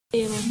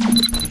Okay,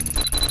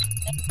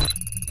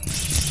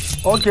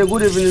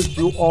 good evening to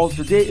you all.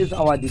 Today is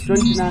our the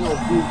 29th of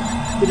this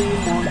 3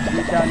 month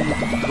data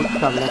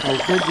bootcamp. Like I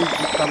said, this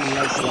bootcamp will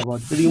last for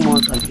about 3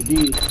 months, and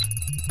today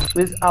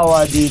is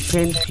our day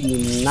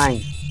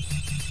 29,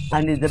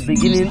 and it's the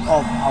beginning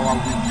of our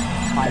week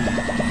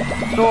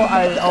 5. So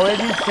I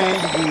already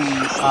sent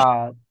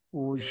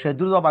the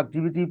schedule of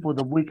activity for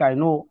the week. I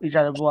know each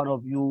and every one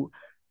of you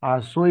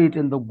saw it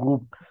in the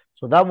group.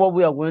 So that's what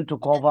we are going to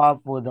cover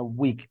for the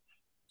week.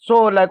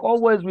 So, like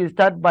always, we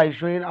start by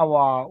showing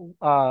our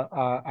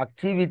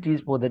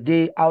activities for the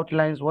day,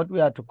 outlines, what we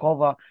are to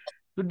cover.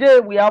 Today,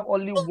 we have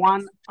only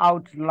one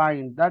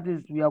outline. That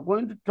is, we are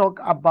going to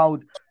talk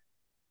about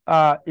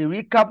a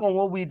recap on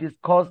what we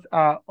discussed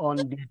on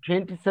the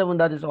 27th,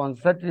 that is on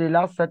Saturday,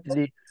 last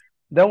Saturday.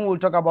 Then we'll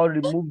talk about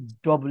remove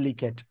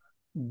duplicate.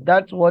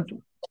 That's what we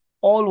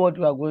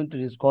are going to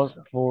discuss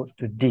for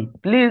today.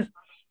 Please,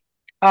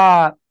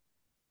 uh,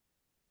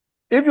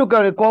 if you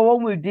can recall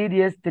what we did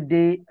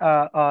yesterday,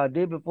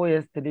 day before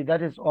yesterday,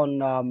 that is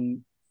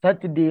on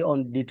Saturday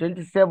on the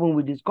 27th,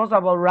 we discussed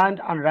about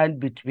rand and rand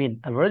between.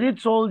 I've already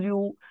told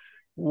you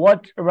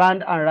what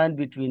rand and rand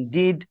between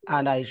did,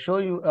 and I show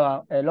you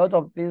a lot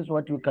of things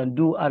what you can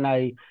do, and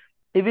I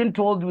even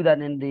told you that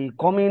in the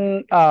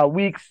coming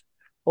weeks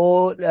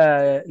or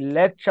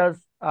lectures,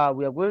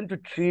 we are going to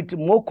treat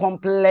more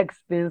complex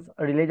things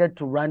related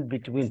to rand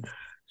between.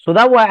 So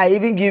that's why I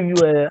even give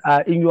you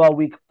in your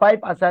week 5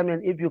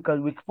 assignment, if you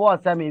can, week 4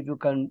 assignment, if you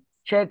can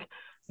check,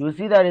 you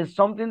see that is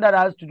something that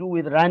has to do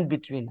with rand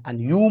between,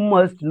 and you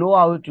must know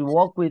how to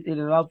work with it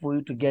in order for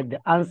you to get the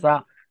answer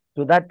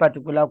to that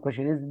particular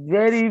question. It's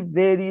very,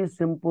 very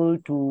simple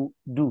to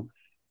do.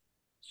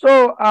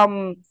 So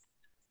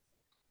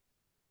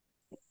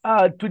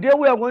today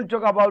we are going to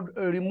talk about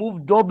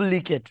remove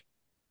duplicate.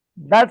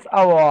 That's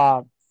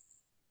our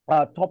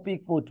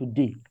topic for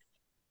today.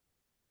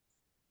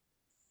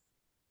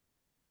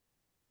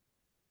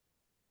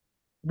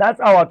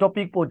 That's our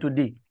topic for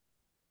today.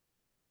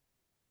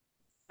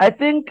 I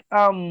think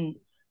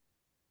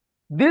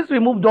this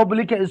remove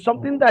duplicate is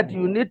something that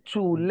you need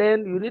to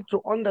learn, you need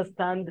to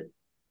understand.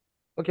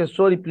 Okay,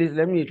 sorry, please,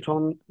 let me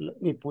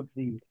put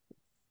the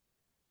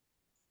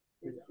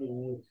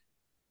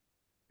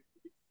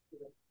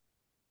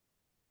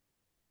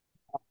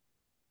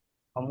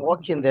I'm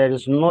working, there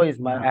is noise,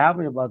 I have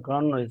a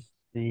background noise.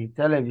 The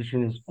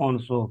television is on,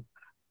 so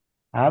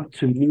I have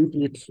to mute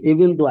it,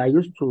 even though I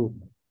used to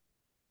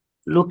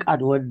look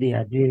at what they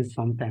are doing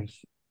sometimes.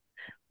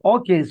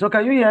 Okay, so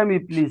can you hear me,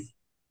 please?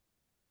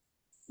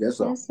 Yes,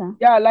 sir. Yes, sir.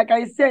 Yeah, like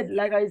I said,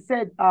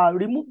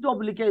 remove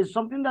duplicate is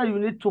something that you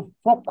need to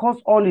focus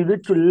on, you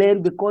need to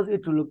learn, because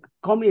it will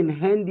come in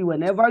handy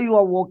whenever you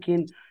are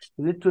working.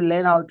 You need to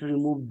learn how to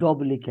remove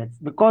duplicates,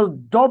 because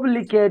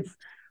duplicates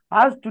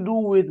has to do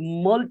with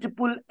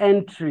multiple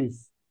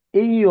entries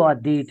in your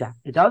data.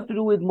 It has to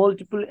do with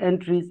multiple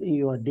entries in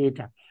your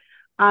data.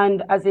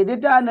 And as a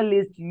data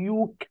analyst,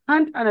 you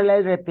can't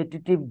analyze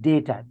repetitive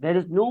data. There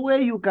is no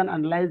way you can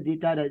analyze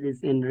data that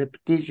is in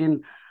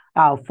repetition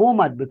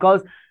format,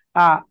 because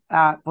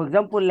for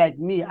example, like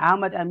me,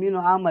 Ahmad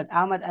Aminu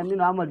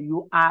Ahmad,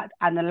 you are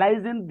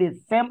analyzing the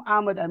same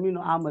Ahmad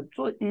Aminu Ahmad.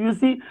 So you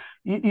see,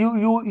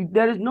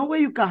 there is no way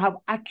you can have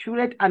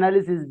accurate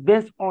analysis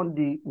based on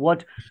the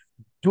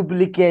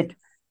duplicate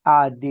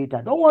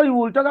data. Don't worry,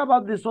 we'll talk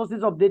about the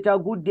sources of data,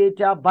 good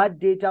data, bad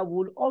data.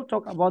 We'll all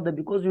talk about that,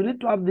 because you need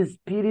to have the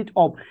spirit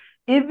of,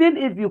 even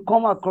if you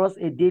come across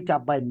a data,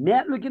 by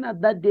mere looking at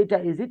that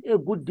data, is it a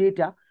good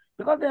data?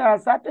 Because there are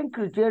certain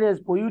criteria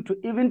for you to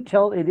even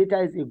tell a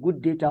data is a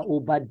good data or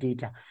bad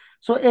data.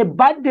 So a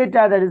bad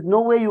data, there is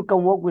no way you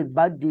can work with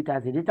bad data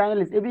as a data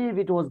analyst. Even if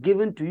it was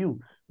given to you,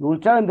 you will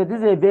tell them that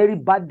this is a very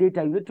bad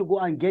data. You need to go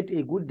and get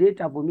a good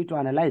data for me to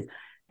analyze.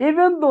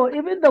 Even though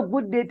even the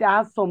good data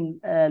has some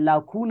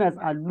lacunas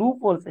and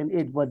loopholes in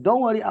it, but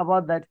don't worry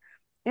about that.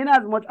 In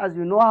as much as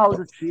you know how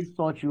to treat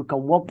such, you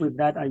can work with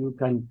that, and you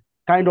can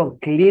kind of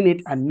clean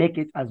it and make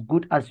it as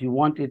good as you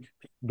want it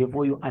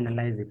before you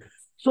analyze it.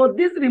 So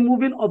this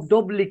removing of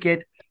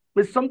duplicate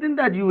is something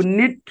that you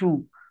need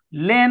to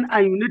learn,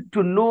 and you need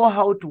to know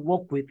how to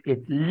work with it.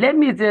 Let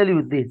me tell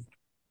you this.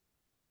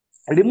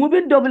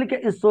 Removing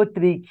duplicate is so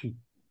tricky,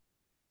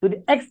 to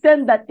the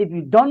extent that if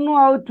you don't know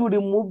how to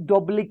remove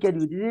duplicate,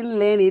 you didn't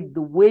learn it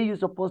the way you're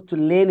supposed to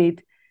learn it,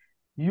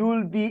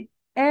 you'll be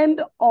end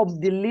up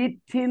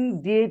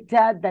deleting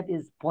data that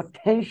is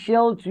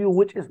potential to you,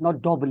 which is not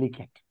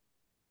duplicate.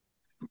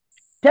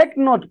 Take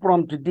note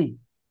from today.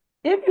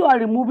 If you are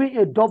removing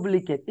a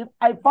duplicate, if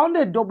I found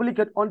a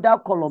duplicate under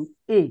column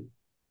A,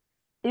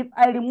 if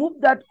I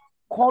remove that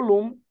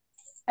column,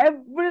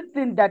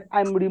 everything that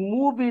I'm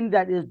removing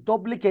that is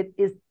duplicate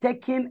is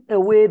taking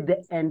away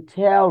the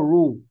entire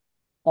row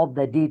of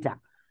the data.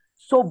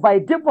 So by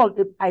default,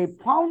 if I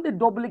found the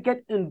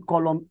duplicate in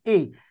column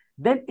A,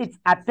 then it's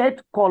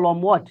affect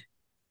column what?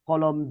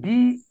 Column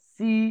B,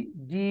 C,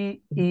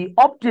 D, E,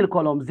 up till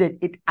column Z.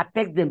 It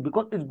affects them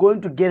because it's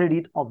going to get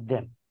rid of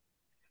them.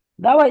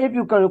 That way, if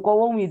you can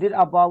recall,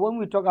 when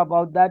we talk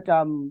about that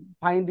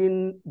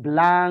finding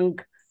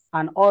blank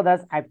and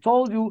others, I've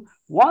told you,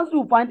 once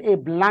you find a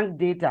blank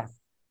data,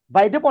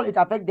 by default, it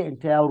affects the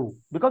entire row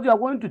because you are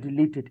going to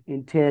delete it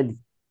entirely.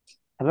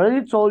 I've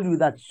already told you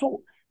that.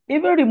 So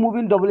even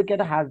removing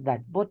duplicate has that.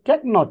 But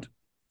take note,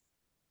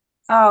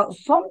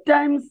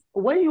 sometimes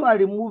when you are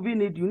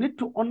removing it, you need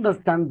to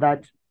understand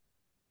that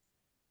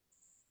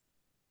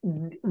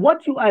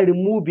what you are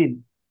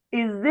removing,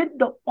 is it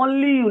the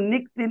only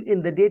unique thing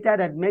in the data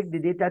that makes the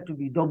data to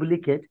be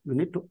duplicate? You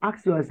need to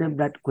ask yourself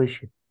that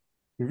question.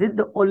 Is it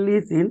the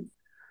only thing?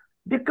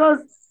 Because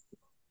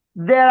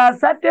there are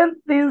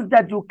certain things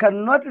that you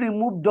cannot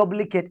remove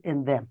duplicate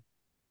in them.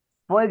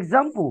 For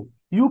example,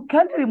 you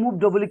can't remove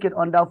duplicate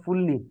under full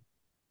name.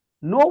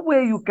 No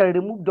way you can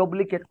remove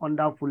duplicate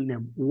under full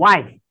name.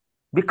 Why?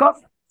 Because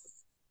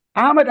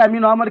Ahmed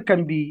Aminu Ahmed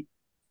can be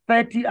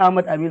 30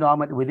 Ahmed Aminu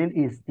Ahmed within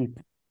a state.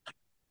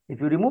 If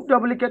you remove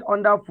duplicate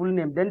under full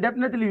name, then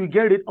definitely you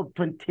get rid of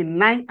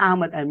 29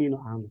 Ahmed Aminu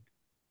Ahmed.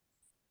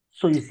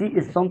 So you see,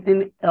 it's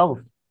something else.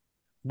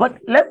 But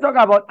let's talk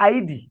about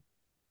ID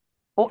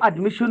or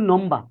admission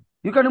number.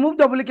 You can remove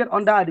duplicate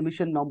under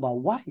admission number.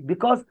 Why?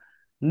 Because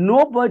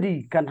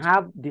nobody can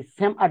have the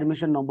same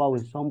admission number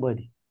with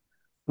somebody.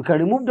 You can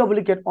remove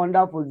duplicate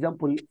under, for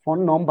example,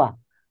 phone number,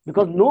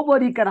 because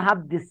nobody can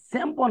have the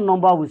same phone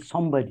number with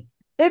somebody.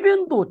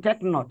 Even though,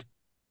 take note,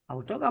 I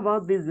will talk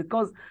about this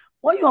because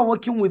when you are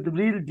working with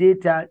real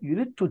data, you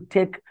need to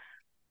take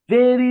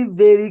very,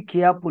 very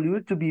careful. You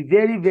need to be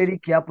very, very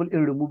careful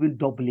in removing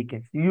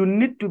duplicates. You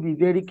need to be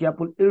very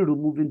careful in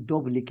removing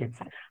duplicates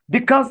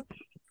because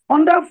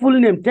under full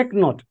name, take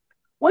note,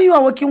 when you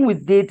are working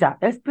with data,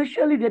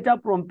 especially data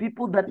from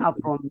people that are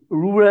from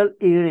rural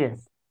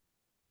areas,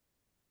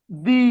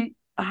 the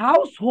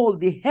household,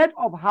 the head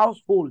of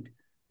household,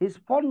 his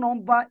phone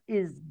number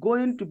is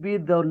going to be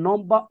the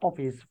number of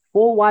his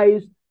 4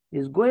 wives,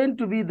 is going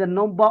to be the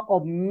number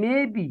of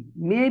maybe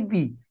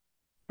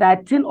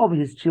 13 of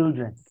his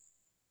children.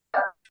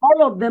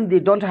 All of them, they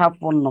don't have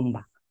phone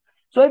number.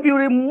 So if you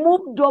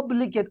remove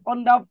duplicate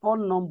under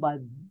phone number,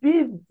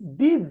 be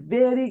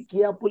very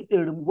careful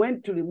in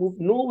when to remove,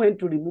 know when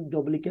to remove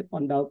duplicate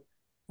under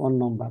phone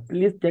number.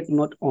 Please take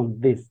note on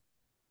this.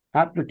 I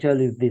have to tell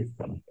you this.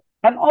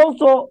 And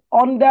also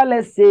under,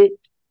 let's say,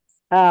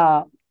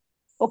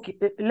 okay,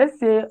 let's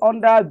say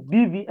under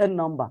BVN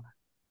number.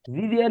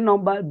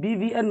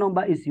 BVN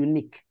number is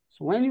unique.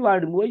 So when you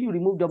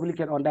remove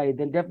duplicate under it,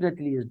 then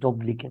definitely is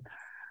duplicate.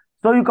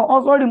 So you can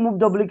also remove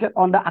duplicate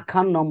under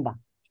account number.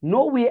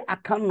 No way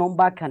account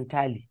number can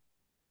tally.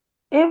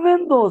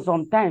 Even though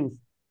sometimes,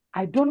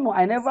 I don't know,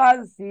 I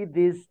never see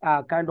this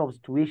kind of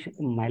situation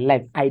in my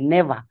life. I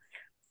never.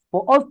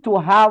 For us to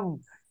have,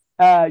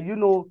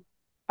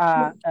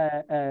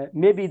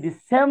 maybe the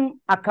same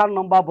account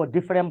number but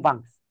different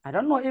banks. I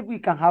don't know if we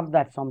can have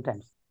that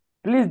sometimes.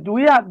 Please, do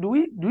you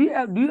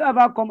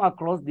ever come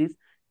across this?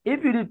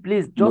 If you did,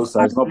 please just No,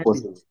 sir, it's not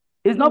possible.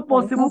 It's not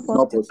possible.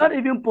 Not It's not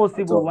even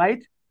possible,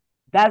 right?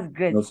 That's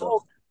great. No,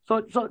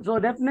 so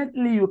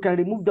definitely you can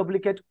remove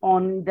duplicate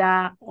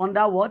under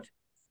what?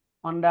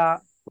 Under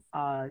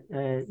account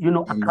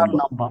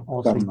number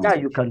also. Yeah,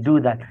 you can do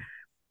that.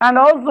 And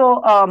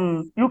also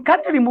you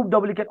can't remove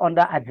duplicate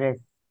under address.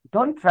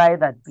 Don't try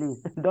that,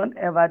 please. Don't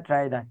ever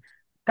try that.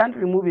 Can't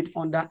remove it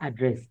under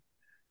address.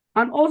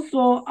 And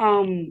also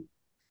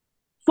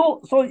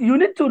so you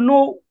need to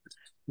know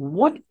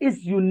what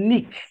is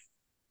unique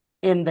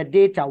in the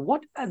data.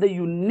 What are the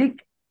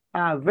unique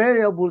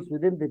variables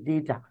within the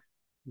data?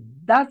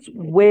 That's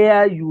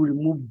where you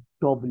remove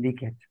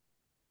duplicate.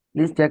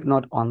 Please take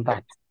note on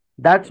that.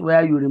 That's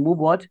where you remove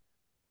what?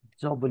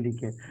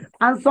 Duplicate.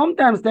 And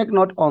sometimes take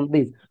note on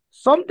this.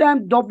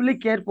 Sometimes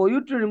duplicate, for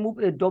you to remove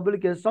a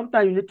duplicate,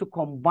 sometimes you need to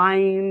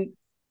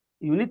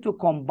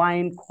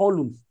combine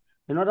columns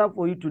in order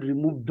for you to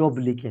remove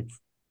duplicates.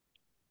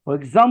 For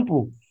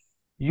example,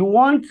 you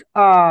want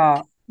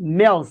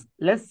males,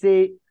 let's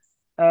say,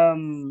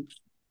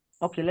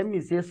 okay, let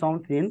me say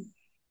something.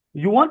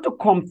 You want to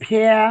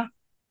compare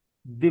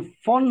the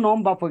phone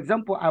number. For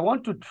example, I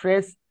want to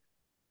trace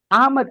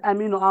Ahmed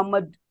Aminu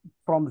Ahmed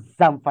from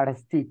Zamfara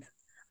State.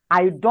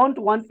 I don't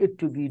want it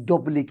to be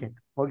duplicate.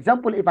 For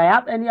example, if I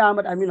have any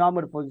Ahmed Aminu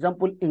Ahmed, for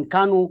example, in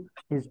Kano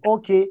is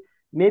okay.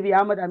 Maybe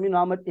Ahmed Aminu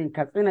Ahmed in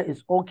Katsina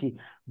is okay.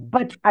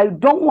 But I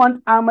don't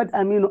want Ahmed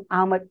Aminu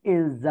Ahmed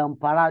in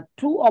Zamfara.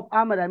 2 of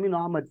Ahmed Aminu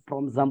Ahmed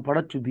from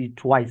Zamfara to be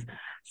twice.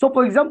 So,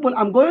 for example,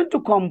 I'm going to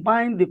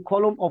combine the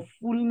column of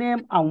full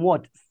name and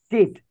what?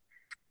 State.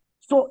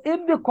 So,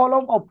 if the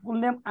column of full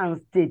name and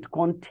state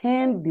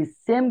contain the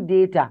same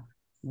data,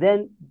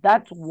 then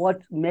that's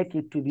what make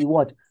it to be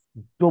what?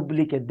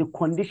 Duplicate. The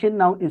condition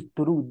now is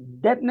true.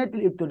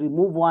 Definitely if to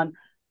remove one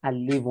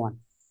and leave one.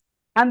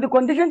 And the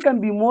condition can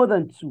be more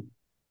than 2.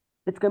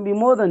 It can be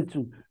more than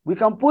 2. We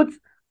can put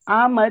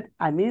Ahmed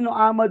Aminu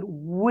Ahmed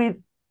with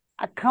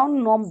account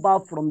number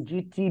from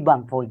GT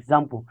Bank, for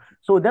example.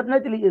 So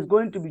definitely it's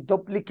going to be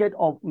duplicate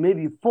of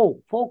maybe 4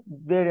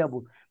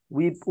 variables.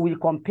 We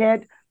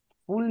compared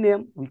full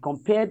name, we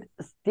compared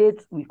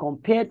states, we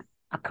compared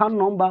account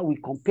number, we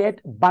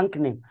compared bank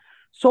name.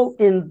 So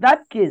in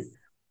that case,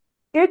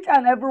 each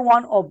and every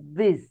one of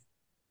these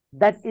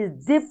that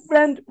is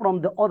different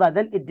from the other,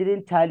 then it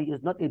didn't tell you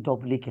it's not a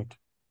duplicate.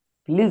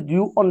 Please, do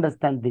you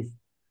understand this?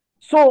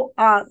 So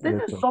this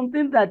Yes, is sir.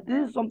 something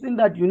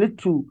that you need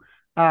to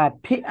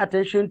pay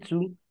attention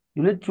to.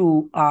 You need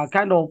to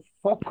kind of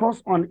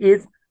focus on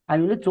it,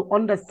 and you need to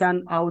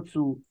understand how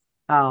to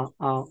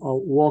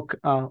work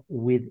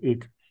with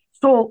it.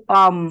 So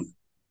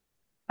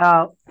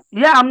uh,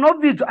 yeah, I'm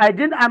not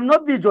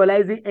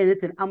visualizing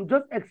anything. I'm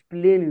just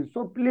explaining.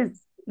 So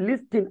please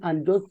listen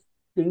and just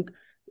think.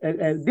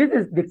 This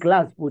is the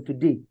class for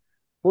today.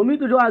 For me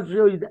to just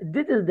show you that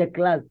this is the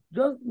class.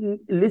 Just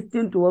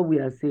listen to what we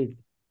are saying.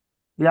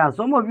 Yeah,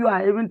 some of you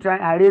are even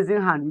trying are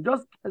raising hand. You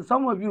just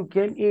some of you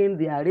came in,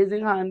 they are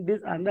raising hand, this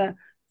and that.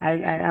 I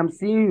am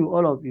seeing you,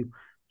 all of you.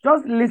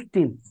 Just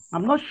listen.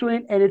 I'm not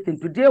showing anything.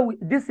 Today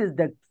this is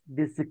the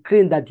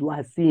screen that you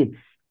are seeing.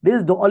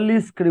 This is the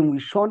only screen we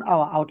shown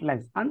our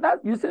outlines. And that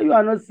you say you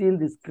are not seeing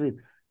the screen.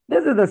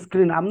 This is the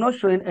screen. I'm not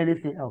showing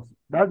anything else.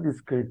 That's the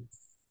screen.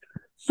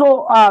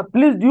 So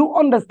please, do you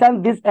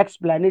understand this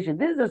explanation?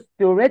 This is a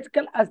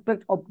theoretical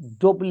aspect of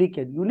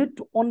duplicate. You need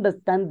to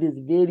understand this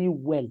very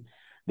well.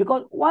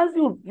 Because once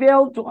you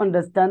fail to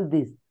understand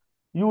this,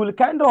 you will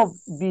kind of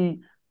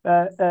be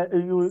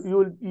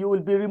you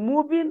will be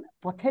removing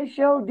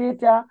potential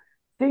data,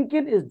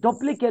 thinking is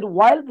duplicate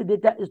while the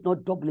data is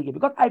not duplicate.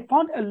 Because I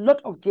found a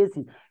lot of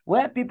cases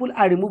where people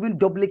are removing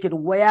duplicate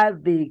where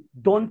they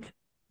don't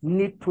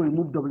need to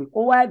remove duplicate,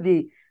 or where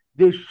they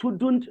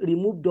shouldn't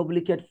remove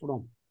duplicate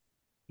from.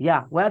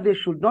 Yeah, where they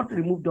should not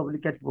remove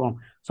duplicate from.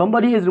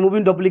 Somebody is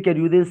removing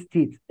duplicate within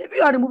state. If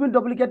you are removing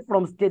duplicate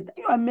from state,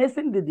 you are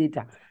messing the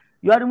data.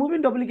 You are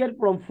removing duplicate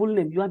from full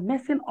name. You are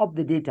messing up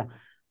the data.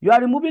 You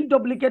are removing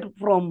duplicate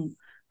from,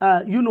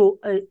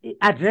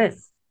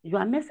 address. You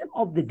are messing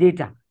up the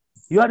data.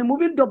 You are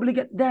removing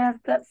duplicate. There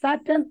are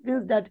certain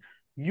things that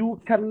you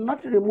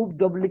cannot remove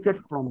duplicate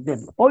from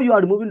them. Or you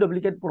are removing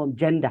duplicate from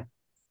gender.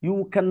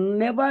 You can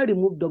never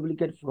remove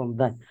duplicate from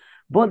that.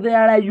 But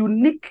there are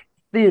unique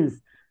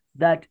things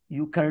that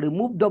you can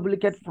remove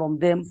duplicate from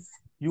them.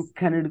 You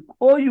can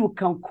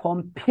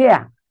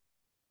compare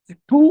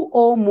two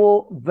or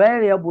more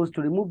variables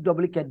to remove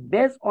duplicate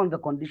based on the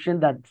condition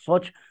that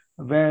such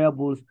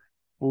variables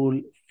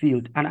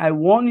fulfilled. And I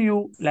warn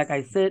you, like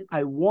I said,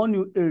 I warn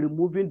you in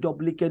removing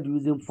duplicate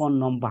using phone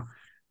number.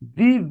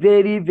 Be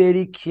very,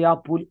 very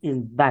careful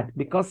in that,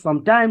 because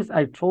sometimes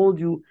I told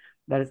you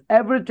there is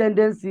every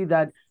tendency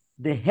that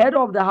the head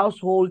of the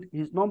household,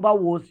 his number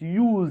was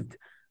used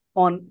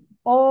on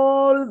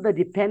all the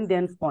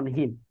dependents on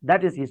him.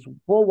 That is his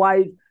 4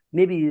 wives,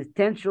 maybe his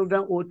 10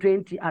 children or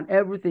 20, and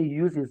everything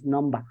uses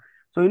number.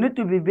 So you need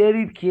to be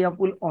very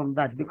careful on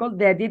that, because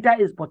their data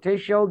is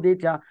potential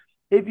data.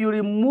 If you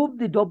remove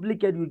the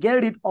duplicate, you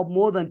get rid of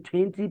more than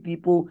 20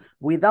 people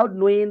without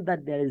knowing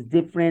that there is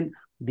difference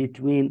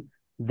between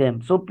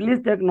them. So please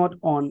take note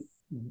on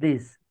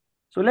this.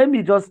 So let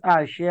me just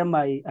share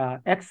my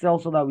Excel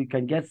so that we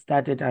can get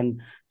started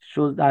and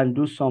show and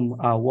do some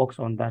works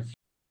on that.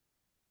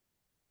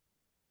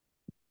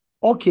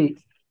 Okay.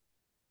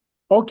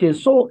 Okay,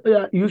 so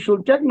you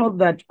should take note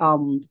that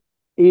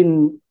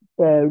in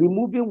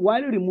removing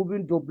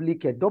removing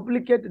duplicate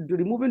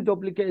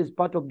is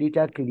part of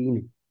data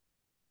cleaning.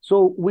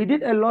 So we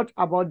did a lot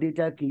about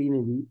data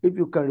cleaning. If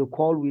you can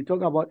recall, we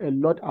talked about a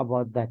lot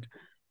about that.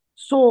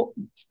 So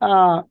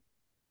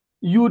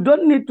you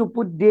don't need to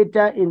put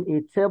data in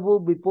a table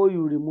before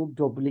you remove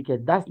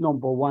duplicate. That's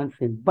number one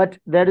thing. But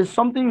there is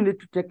something you need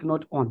to take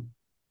note on.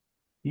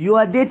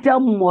 Your data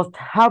must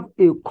have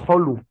a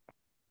column.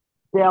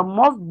 There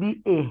must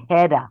be a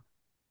header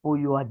for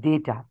your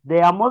data.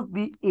 There must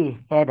be a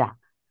header.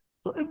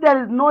 So if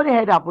there is no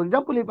header, for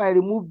example, if I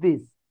remove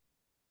this,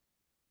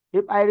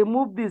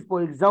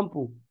 for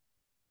example,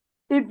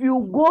 if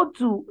you go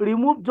to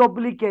remove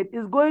duplicate,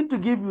 it's going to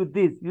give you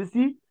this. You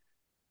see,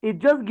 it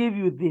just gave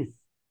you this.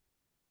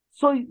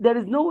 So there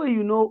is no way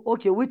you know,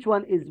 okay, which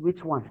one is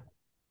which one.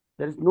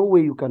 There is no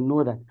way you can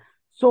know that.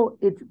 So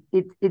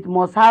it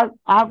must have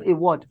a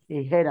what?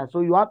 A header.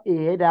 So you have a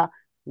header,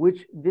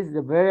 which this is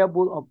a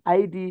variable of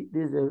ID,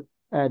 this is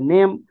a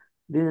name,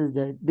 this is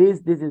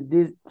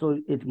this. So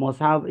it must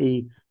have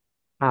a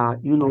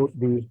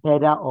the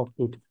header of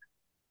it.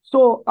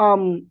 So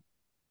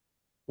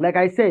like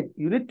I said,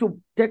 you need to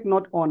take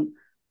note on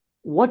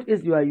what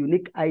is your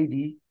unique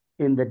ID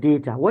in the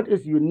data, what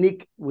is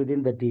unique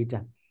within the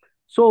data.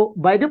 So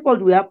by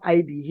default, we have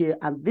ID here,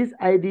 and this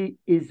ID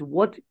is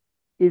what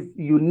is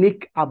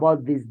unique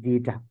about this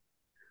data.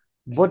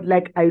 But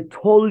like I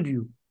told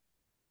you,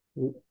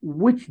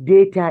 which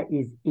data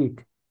is it?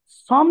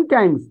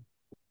 Sometimes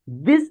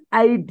this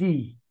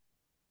ID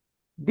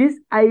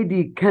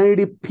can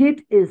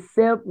repeat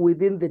itself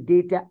within the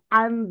data,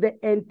 and the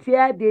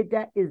entire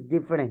data is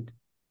different.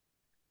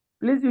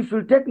 Please, you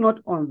should take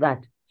note on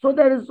that. So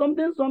there is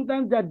something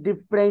sometimes that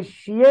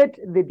differentiate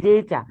the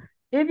data.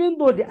 Even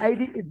though the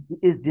ID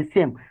is the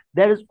same,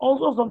 there is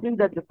also something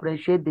that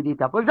differentiates the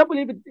data. For example,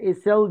 if it's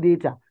a sell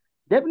data,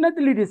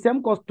 definitely the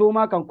same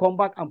customer can come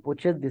back and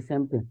purchase the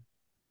same thing.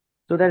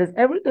 So there is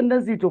every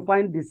tendency to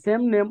find the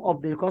same name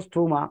of the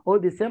customer or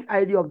the same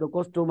ID of the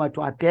customer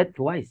to appear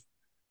twice.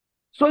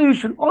 So you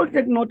should all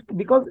take note,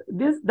 because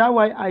that's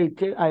why I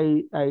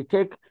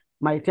take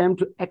my time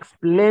to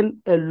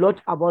explain a lot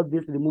about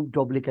this remove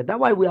duplicate. That's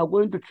why we are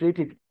going to treat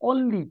it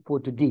only for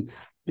today,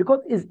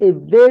 because it's a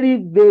very,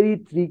 very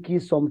tricky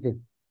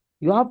something.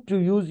 You have to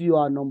use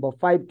your number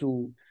 5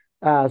 to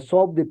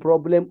solve the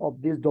problem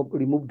of this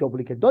remove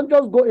duplicate. Don't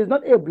just go, it's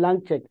not a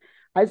blank check.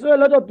 I saw a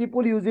lot of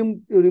people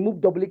using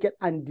remove duplicate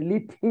and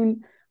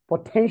deleting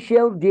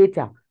potential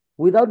data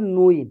without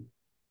knowing.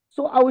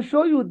 So I will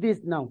show you this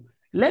now.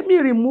 Let me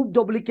remove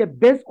duplicate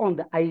based on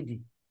the ID.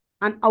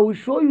 And I will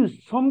show you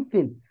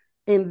something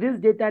in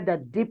this data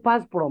that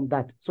differs from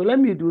that. So let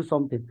me do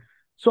something.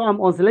 So I'm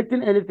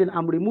unselecting anything.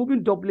 I'm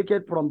removing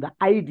duplicate from the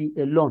ID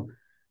alone.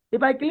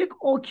 If I click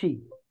OK,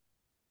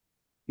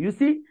 you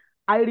see,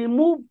 I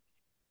remove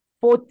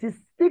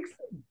 46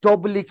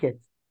 duplicates.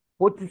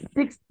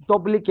 46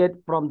 duplicates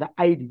from the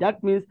ID.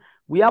 That means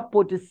we have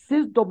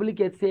 46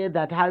 duplicates here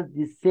that has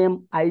the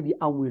same ID,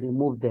 and we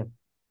remove them.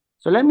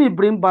 So let me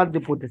bring back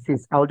the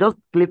 46. I'll just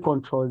click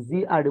Ctrl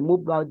Z and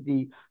remove out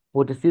the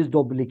 46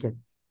 duplicate.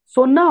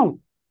 So now,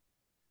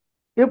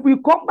 if we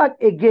come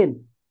back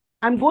again,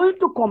 I'm going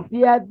to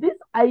compare this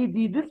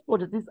ID, this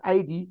 46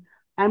 ID,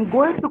 I'm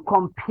going to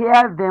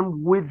compare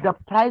them with the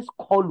price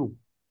column.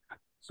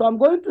 So I'm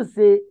going to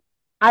say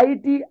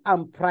ID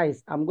and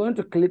price. I'm going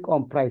to click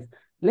on price.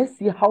 Let's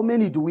see how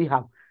many do we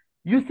have.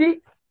 You see,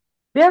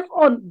 based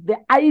on the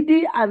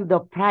ID and the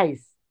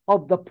price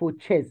of the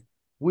purchase,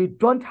 we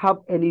don't have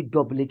any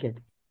duplicate.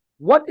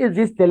 What is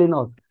this telling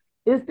us?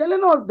 It's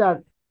telling us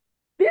that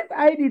this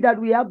ID that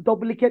we have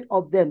duplicate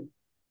of them,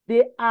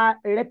 they are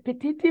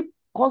repetitive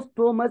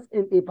customers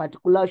in a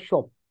particular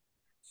shop.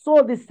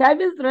 So the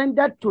service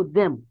rendered to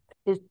them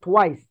is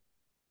twice,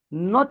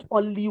 not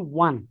only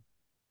one.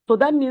 So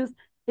that means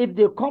if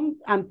they come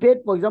and paid,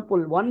 for example,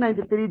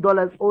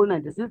 $193 or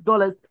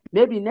 $96,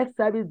 maybe next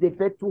service they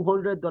paid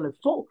 $200.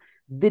 So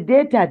the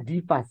data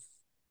differs.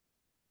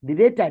 The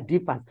data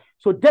differs.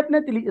 So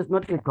definitely it's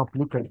not a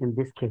duplicate in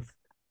this case,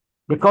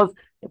 because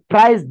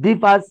price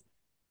differs,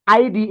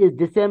 ID is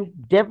the same.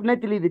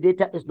 Definitely the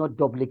data is not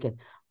duplicate.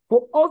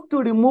 For us to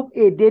remove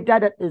a data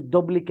that is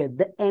duplicate,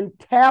 the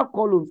entire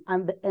columns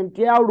and the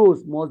entire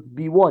rows must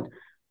be what?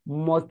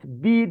 Must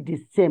be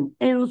the same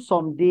in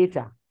some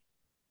data.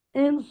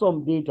 In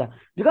some data.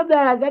 Because there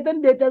are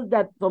certain data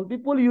that some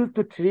people use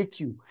to trick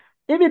you.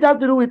 If it has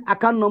to do with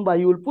account number,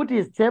 you will put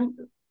his same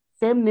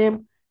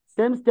name,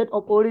 same state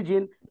of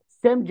origin,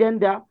 same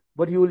gender,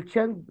 but you will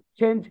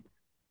change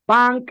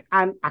bank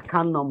and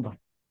account number.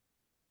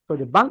 So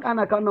the bank and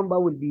account number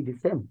will be the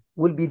same,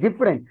 will be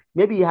different.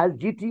 Maybe he has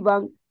GT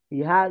Bank, he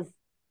has,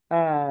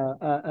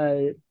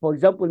 for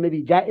example,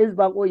 maybe Jaiz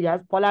Bank, or he has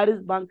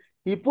Polaris Bank.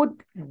 He put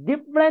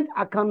different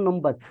account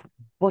numbers,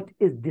 but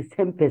it's the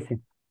same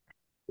person.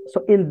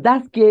 So in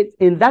that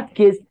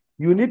case,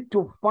 you need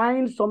to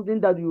find something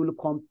that you will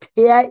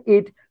compare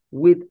it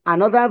with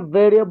another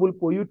variable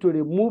for you to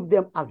remove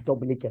them as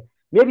duplicate.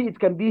 Maybe it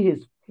can be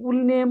his full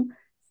name,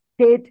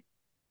 state,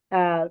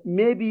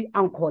 maybe,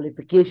 and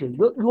qualification.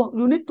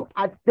 You need to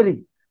add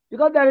 3,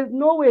 because there is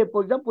no way,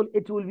 for example,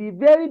 it will be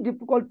very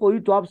difficult for you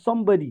to have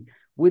somebody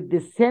with the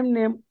same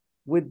name,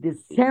 with the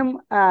same,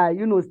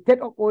 state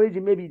of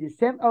origin, maybe the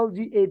same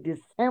LGA, the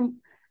same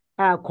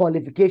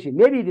qualification,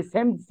 maybe the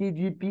same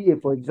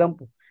CGPA, for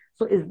example.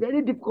 So it's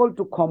very difficult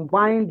to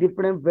combine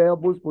different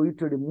variables for you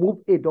to remove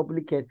a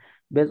duplicate,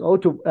 but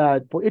also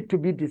for it to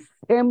be the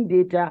same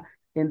data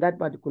in that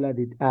particular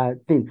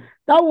thing.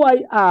 That's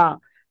why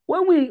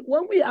when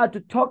we are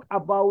to talk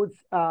about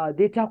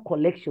data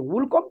collection,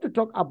 we'll come to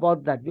talk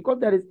about that, because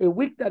there is a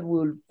week that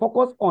will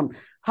focus on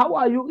how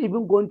are you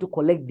even going to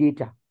collect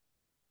data.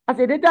 As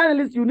a data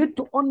analyst, you need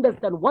to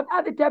understand what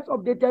are the types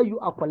of data you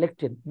are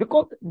collecting,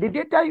 because the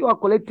data you are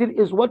collecting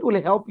is what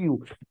will help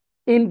you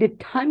in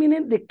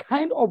determining the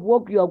kind of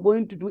work you are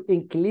going to do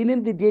in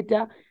cleaning the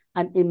data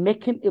and in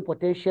making a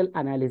potential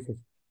analysis.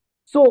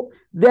 So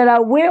there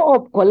are ways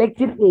of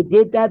collecting a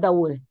data that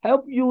will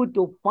help you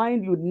to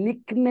find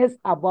uniqueness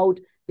about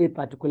a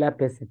particular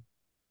person.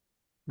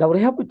 That will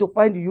help you to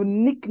find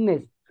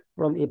uniqueness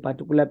from a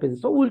particular person.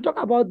 So we'll talk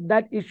about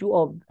that issue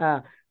of,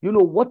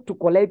 what to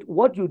collect,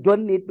 what you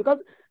don't need, because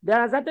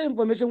there are certain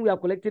information we are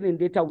collecting in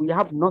data, we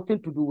have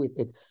nothing to do with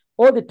it.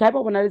 Or the type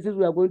of analysis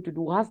we are going to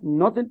do has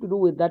nothing to do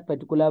with that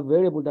particular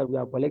variable that we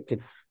are collecting.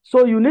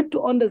 So you need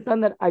to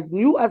understand that as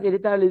a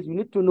data analyst, you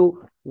need to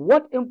know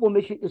what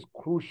information is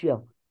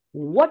crucial.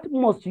 What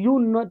must you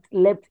not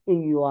left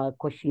in your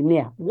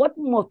questionnaire? What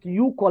must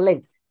you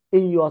collect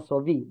in your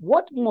survey?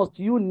 What must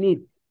you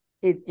need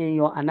in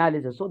your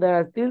analysis? So there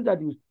are things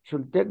that you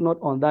should take note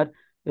on that.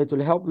 It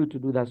will help you to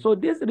do that. So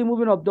this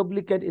removing of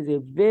duplicate is a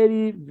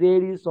very,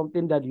 very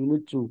something that you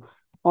need to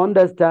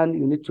understand.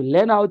 You need to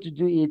learn how to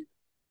do it.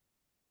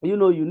 You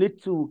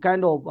need to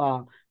kind of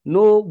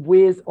know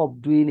ways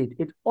of doing it.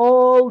 It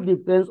all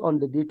depends on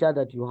the data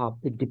that you have.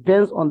 It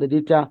depends on the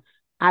data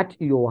at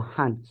your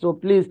hand. So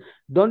please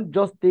don't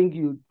just think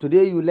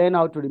today you learn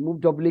how to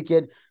remove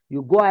duplicate.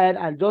 you go ahead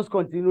and just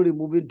continue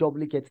removing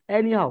duplicates.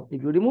 Anyhow,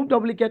 if you remove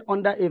duplicate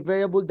under a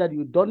variable that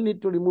you don't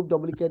need to remove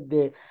duplicate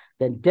there,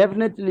 then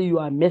definitely you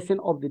are messing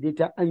up the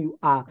data and you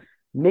are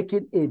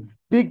making a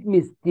big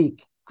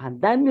mistake. And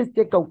that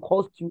mistake can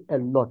cost you a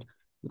lot.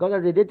 Because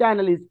as a data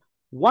analyst,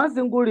 one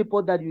single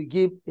report that you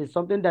give is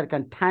something that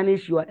can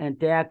tarnish your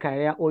entire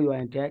career or your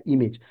entire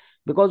image.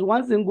 Because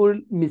one single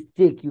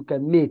mistake you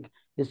can make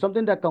is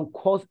something that can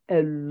cause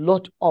a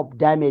lot of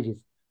damages.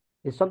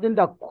 It's something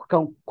that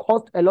can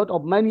cost a lot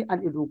of money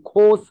and it will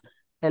cause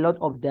a lot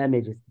of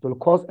damages. It will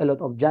cause a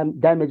lot of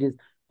damages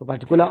to a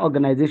particular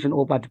organization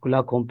or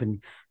particular company.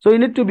 So you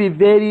need to be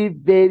very,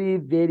 very,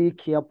 very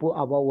careful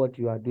about what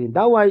you are doing.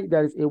 That's why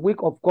there is a week,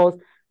 of course,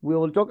 we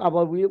will talk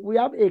about, we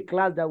have a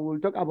class that will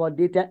talk about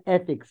data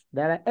ethics.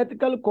 There are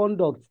ethical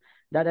conducts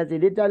that as a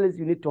data analyst,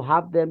 you need to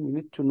have them. You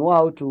need to know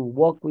how to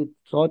work with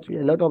such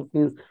a lot of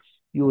things.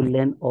 You will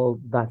learn all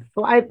that.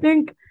 So I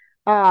think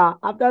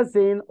after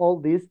saying all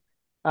this,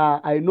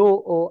 I know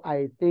or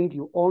I think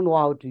you all know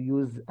how to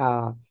use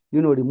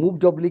remove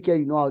duplicate,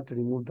 you know how to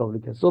remove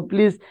duplicate. So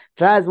please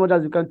try as much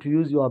as you can to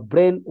use your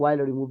brain while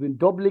removing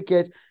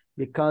duplicate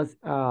because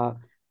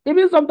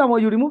even sometimes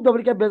when you remove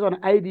duplicate based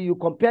on ID, you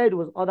compare it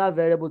with other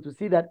variables to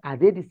see that are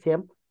they the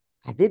same?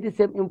 Are they the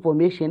same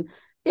information?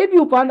 If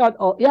you find out,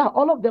 oh yeah,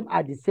 all of them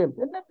are the same,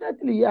 then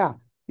definitely, yeah,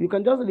 you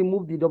can just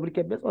remove the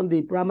duplicate based on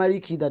the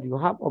primary key that you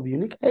have of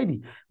unique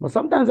ID. But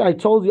sometimes I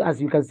told you, as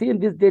you can see in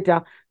this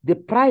data, the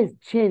price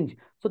change.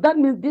 So that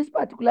means this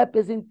particular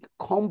person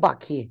come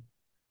back here.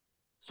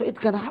 So it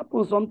can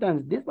happen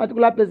sometimes. This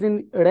particular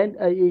person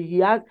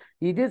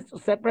he did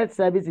separate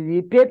services.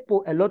 He paid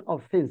for a lot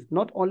of things,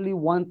 not only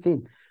one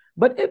thing.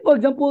 But if, for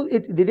example,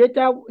 the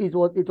data it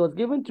was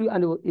given to you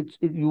and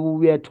you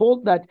were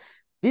told that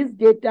this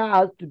data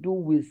has to do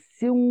with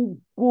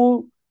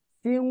single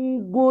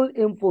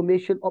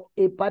information of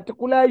a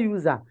particular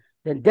user,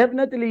 then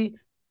definitely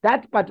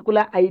that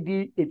particular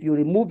ID, if you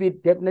remove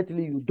it,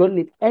 definitely you don't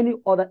need any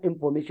other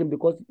information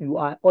because you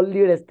are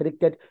only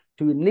restricted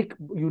to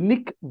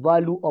unique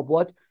value of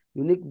what?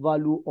 Unique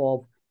value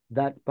of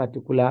that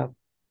particular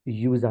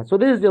user. So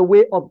this is the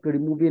way of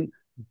removing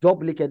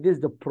duplicate. This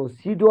is the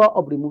procedure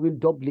of removing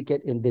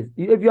duplicate in this.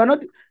 If you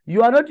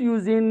are not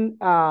using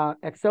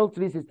Excel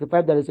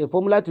 365, there is a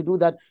formula to do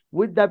that.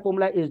 With that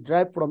formula is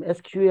derived from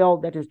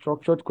SQL, that is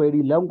structured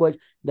query language.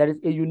 There is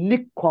a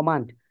unique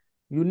command.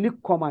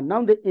 Unique command.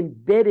 Now they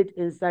embed it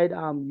inside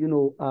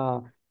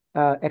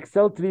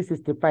Excel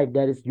 365.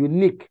 That is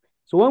unique.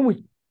 So when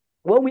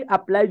we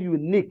apply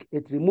unique,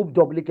 it removes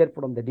duplicate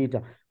from the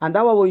data. And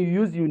that way, when you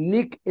use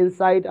unique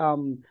inside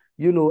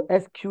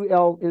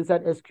SQL,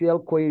 inside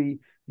SQL query,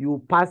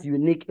 you pass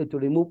unique, it will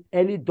remove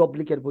any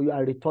duplicate for you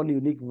and return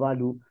unique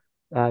value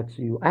to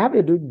you. I have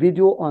a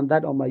video on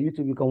that on my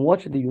YouTube. You can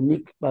watch the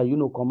unique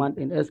command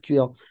in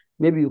SQL.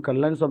 Maybe you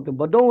can learn something.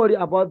 But don't worry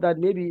about that.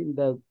 Maybe in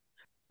the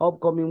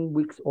upcoming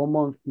weeks or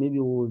months, maybe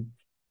we'll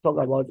talk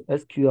about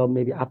SQL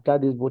maybe after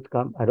this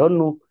bootcamp. I don't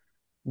know.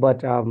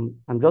 But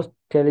I'm just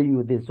telling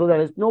you this. So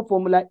there is no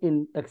formula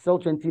in Excel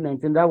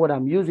 2019. That's what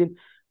I'm using.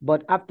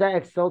 But after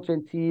Excel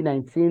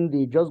 2019,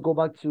 they just go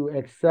back to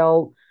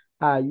Excel,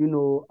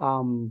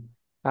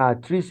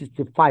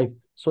 365.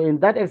 So in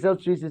that Excel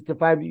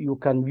 365, you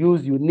can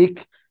use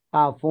unique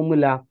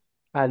formula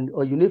and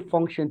or unique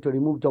function to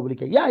remove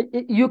duplicate. Yeah,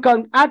 you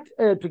can add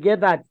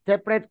together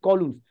separate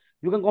columns.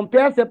 You can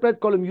compare separate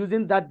column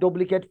using that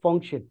duplicate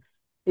function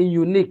in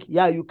unique.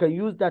 Yeah, you can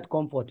use that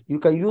comfort. You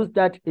can use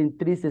that in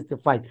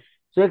 365.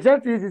 So Excel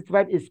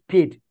 365 is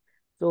paid.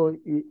 So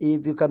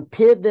if you can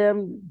pay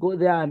them, go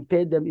there and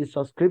pay them in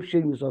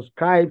subscription, you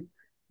subscribe,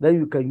 then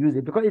you can use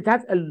it because it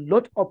has a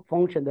lot of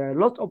function. There are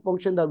lots of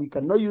functions that we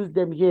cannot use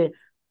them here,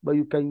 but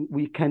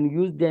we can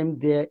use them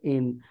there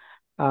in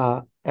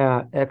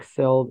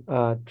Excel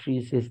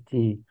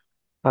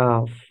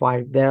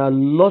 365. There are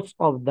lots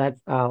of that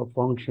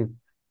function.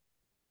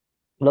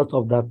 Lots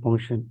of that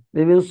function.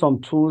 Even some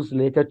tools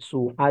related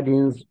to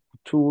add-ins,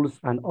 tools,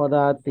 and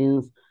other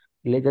things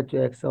related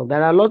to Excel.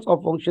 There are lots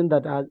of functions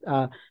that are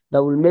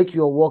that will make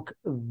your work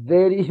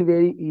very,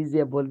 very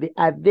easier, but they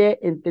are there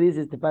in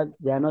 365.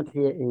 They are not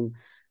here in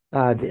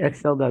the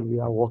Excel that we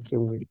are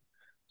working with.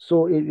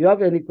 So if you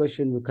have any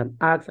question, you can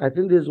ask. I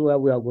think this is where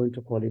we are going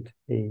to call it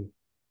a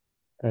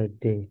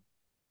day.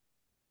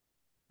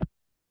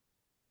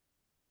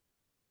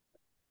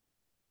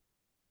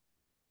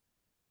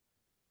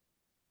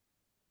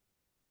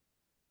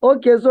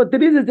 Okay, so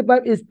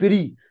 365 is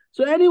free.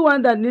 So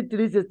anyone that needs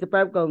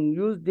 365 can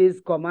use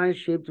this command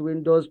shaped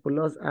Windows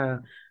plus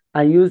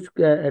and use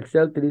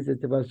Excel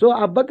 365. So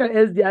Abakar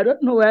SD, I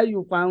don't know where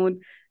you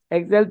found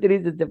Excel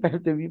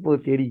 365 to be for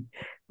free,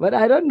 but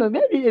I don't know.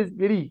 Maybe it's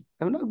free.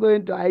 I'm not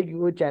going to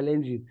argue or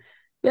challenge you.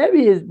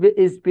 Maybe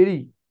it's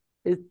free.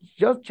 It's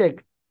just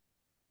check.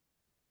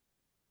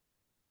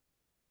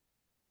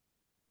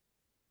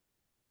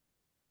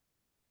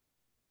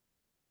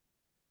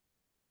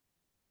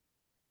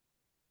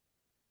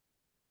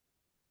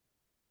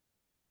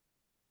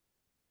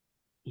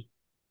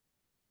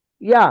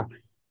 Yeah.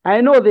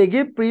 I know they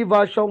give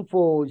pre-version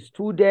for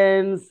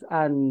students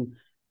and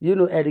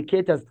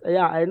educators.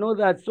 Yeah, I know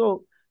that.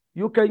 So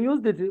you can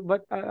use it,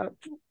 but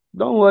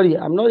don't worry.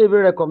 I'm not even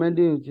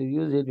recommending you to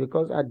use it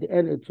because at the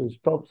end it will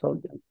stop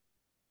something.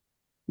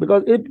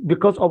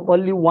 Because of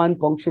only one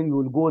function, you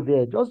will go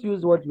there. Just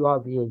use what you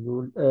have here.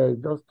 You will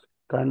just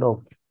kind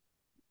of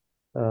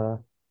uh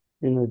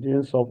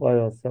didn't suffer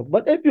yourself.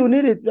 But if you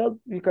need it, just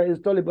you can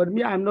install it. But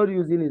me, I'm not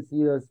using it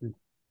seriously.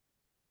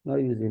 Not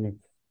using it.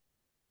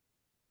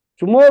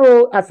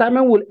 Tomorrow,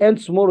 assignment will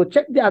end tomorrow.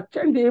 Check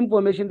the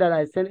information that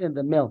I sent in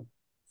the mail.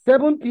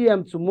 7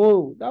 p.m.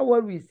 tomorrow. That's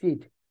what we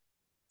said.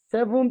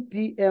 7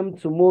 p.m.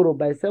 tomorrow.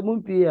 By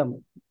 7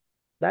 p.m.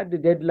 That's the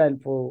deadline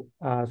for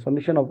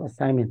submission of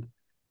assignment.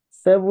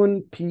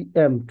 7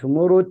 p.m.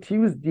 tomorrow,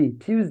 Tuesday.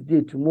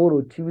 Tuesday,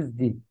 tomorrow,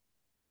 Tuesday.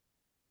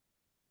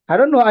 I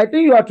don't know. I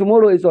think your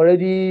tomorrow is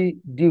already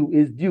due.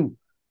 Is due.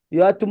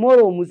 Your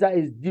tomorrow, Musa,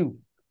 is due.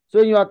 So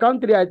in your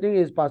country, I think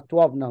it's past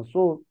 12 now.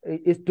 So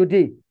it's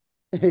today.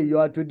 You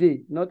are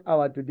today, not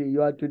our today.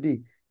 You are today.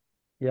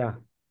 Yeah.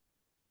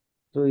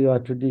 So you are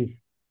today.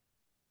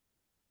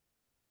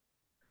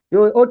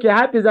 You okay?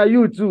 Happy are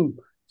you too?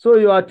 So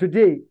you are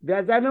today. The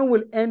assignment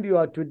will end. You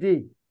are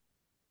today.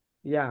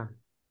 Yeah.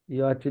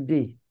 You are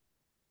today.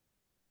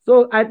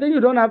 So I think you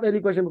don't have any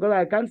question because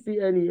I can't see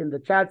any in the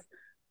chats.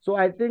 So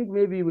I think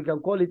maybe we can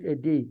call it a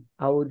day.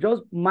 I will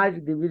just merge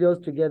the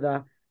videos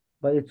together,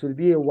 but it will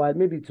be a while.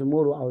 Maybe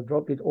tomorrow I'll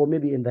drop it, or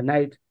maybe in the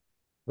night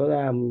because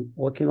I'm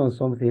working on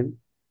something.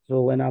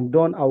 So when I'm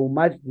done, I will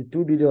merge the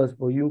two videos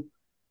for you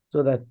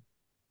so that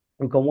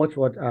you can watch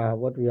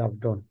what we have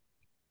done.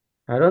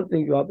 I don't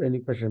think you have any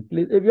question.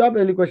 Please, if you have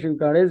any question, you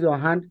can raise your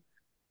hand.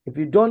 If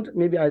you don't,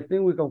 maybe I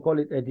think we can call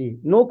it a day.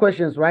 No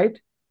questions, right?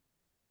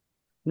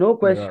 No Yeah,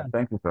 questions.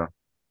 thank you, sir.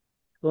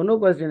 So no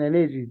question,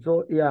 energy.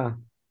 So yeah.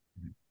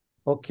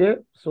 Okay.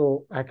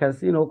 So I can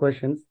see no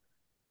questions.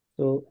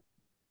 So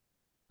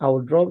I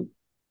will drop.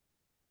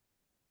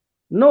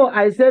 No,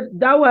 I said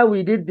that why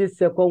we did this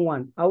second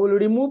one. I will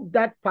remove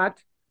that part.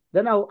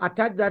 Then I will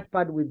attach that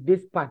part with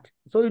this part.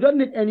 So you don't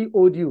need any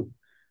audio.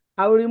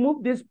 I will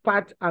remove this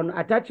part and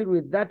attach it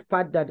with that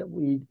part that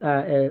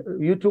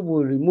YouTube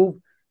will remove.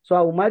 So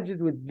I will merge it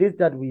with this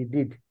that we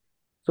did,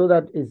 so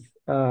that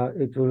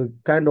it will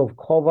kind of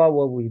cover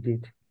what we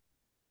did.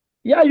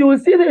 Yeah, you will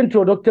see the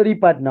introductory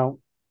part now.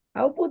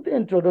 I'll put the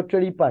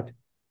introductory part.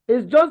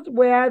 It's just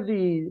where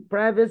the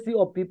privacy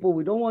of people,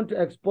 we don't want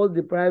to expose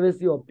the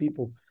privacy of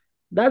people.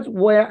 That's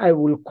where I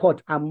will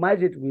cut and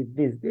merge it with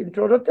this. The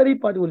introductory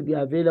part will be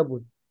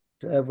available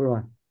to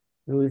everyone.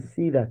 You will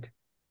see that.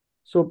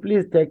 So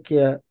please take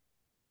care.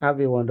 Have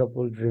a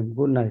wonderful dream.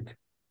 Good night.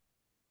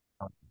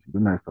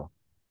 Good night, sir.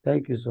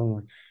 Thank you so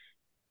much.